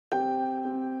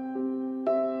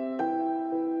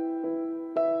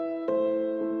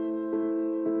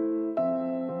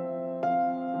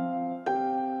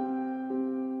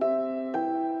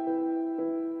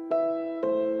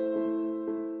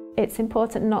It's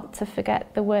important not to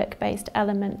forget the work-based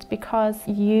element, because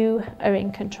you are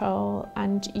in control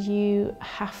and you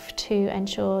have to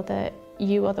ensure that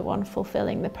you are the one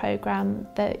fulfilling the programme.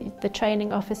 The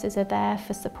training officers are there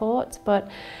for support,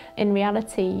 but in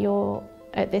reality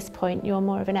at this point you're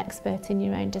more of an expert in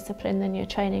your own discipline than your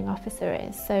training officer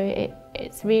is. So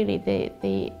it's really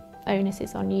the onus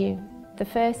is on you. The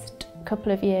first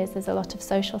couple of years there's a lot of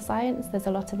social science, there's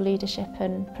a lot of leadership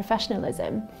and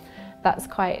professionalism. That's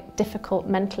quite difficult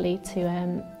mentally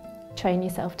to train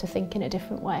yourself to think in a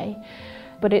different way.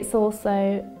 But it's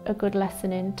also a good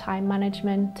lesson in time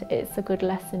management. It's a good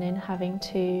lesson in having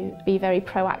to be very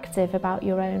proactive about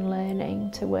your own learning,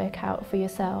 to work out for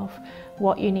yourself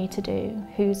what you need to do,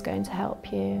 who's going to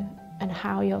help you, and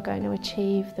how you're going to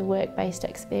achieve the work-based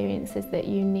experiences that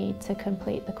you need to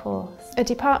complete the course. A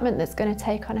department that's going to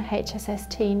take on a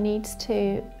HSST needs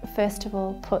to, first of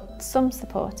all, put some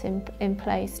support in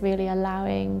place, really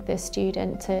allowing the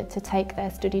student to take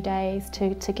their study days,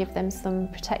 to give them some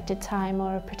protected time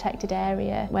or a protected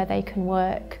area where they can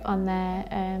work on their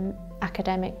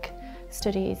academic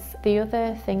studies. The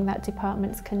other thing that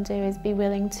departments can do is be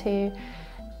willing to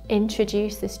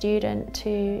introduce the student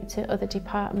to other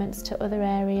departments, to other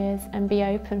areas, and be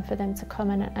open for them to come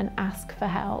and ask for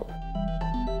help.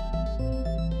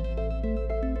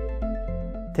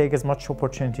 Take as much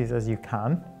opportunities as you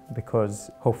can,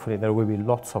 because hopefully there will be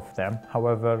lots of them.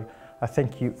 However, I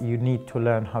think you need to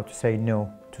learn how to say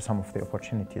no to some of the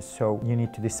opportunities. So you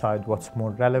need to decide what's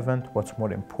more relevant, what's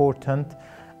more important,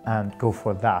 and go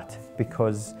for that,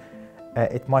 because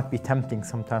it might be tempting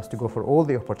sometimes to go for all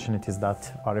the opportunities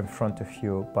that are in front of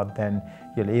you, but then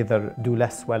you'll either do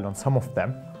less well on some of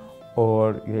them,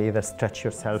 or you'll either stretch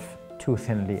yourself too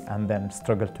thinly and then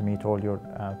struggle to meet all your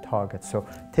targets. So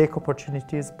take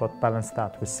opportunities, but balance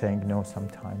that with saying no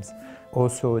sometimes.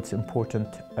 Also, it's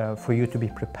important for you to be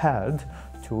prepared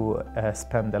to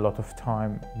spend a lot of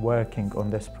time working on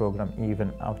this program,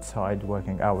 even outside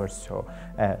working hours. So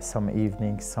some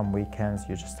evenings, some weekends,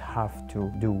 you just have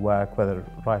to do work, whether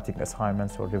writing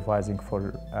assignments or revising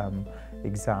for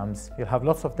exams. You'll have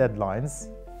lots of deadlines.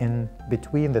 In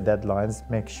between the deadlines,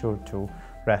 make sure to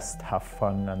rest, have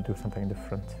fun, and do something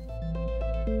different.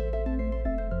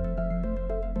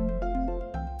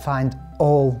 Find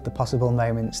all the possible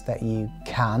moments that you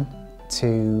can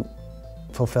to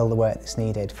fulfil the work that's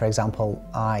needed. For example,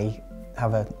 I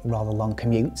have a rather long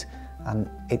commute, and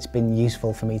it's been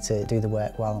useful for me to do the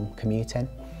work while I'm commuting.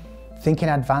 Think in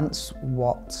advance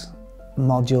what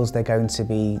modules they're going to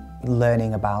be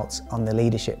learning about on the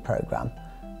leadership programme,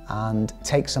 and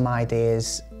take some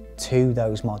ideas to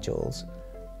those modules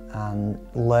and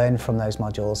learn from those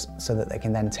modules so that they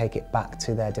can then take it back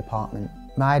to their department.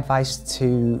 My advice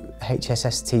to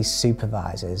HSST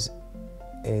supervisors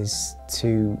is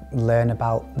to learn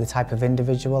about the type of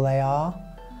individual they are.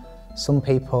 Some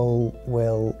people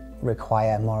will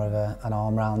require more of an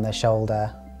arm around their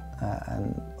shoulder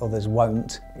and others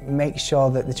won't. Make sure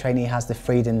that the trainee has the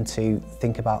freedom to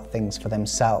think about things for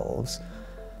themselves,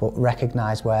 but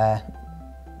recognise where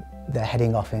they're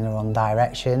heading off in the wrong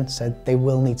direction. So they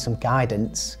will need some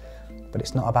guidance, but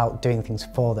it's not about doing things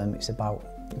for them, it's about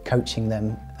coaching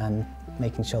them and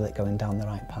making sure they're going down the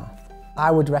right path.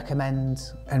 I would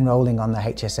recommend enrolling on the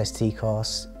HSST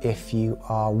course if you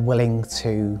are willing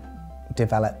to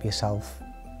develop yourself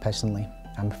personally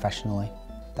and professionally.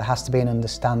 There has to be an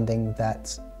understanding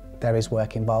that there is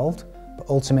work involved, but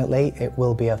ultimately it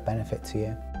will be of benefit to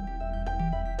you.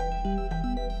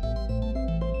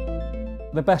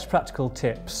 The best practical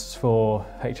tips for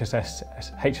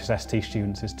HSST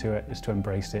students is to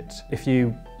embrace it. If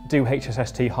you do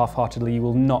HSST half-heartedly, you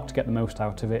will not get the most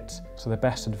out of it. So the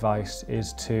best advice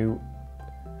is to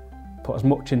put as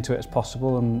much into it as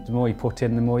possible, and the more you put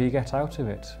in, the more you get out of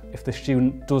it. If the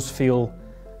student does feel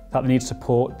that they need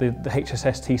support, the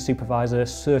HSST supervisor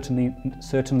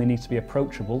certainly needs to be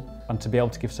approachable and to be able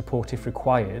to give support if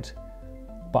required.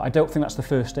 But I don't think that's the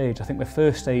first stage. I think the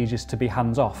first stage is to be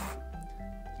hands-off.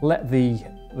 Let the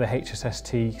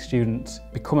HSST students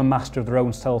become a master of their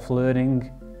own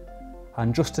self-learning,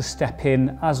 and just to step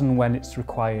in as and when it's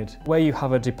required. Where you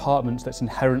have a department that's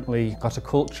inherently got a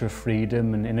culture of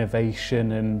freedom and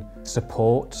innovation and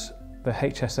support, the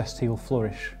HSST will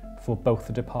flourish for both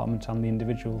the department and the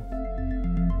individual.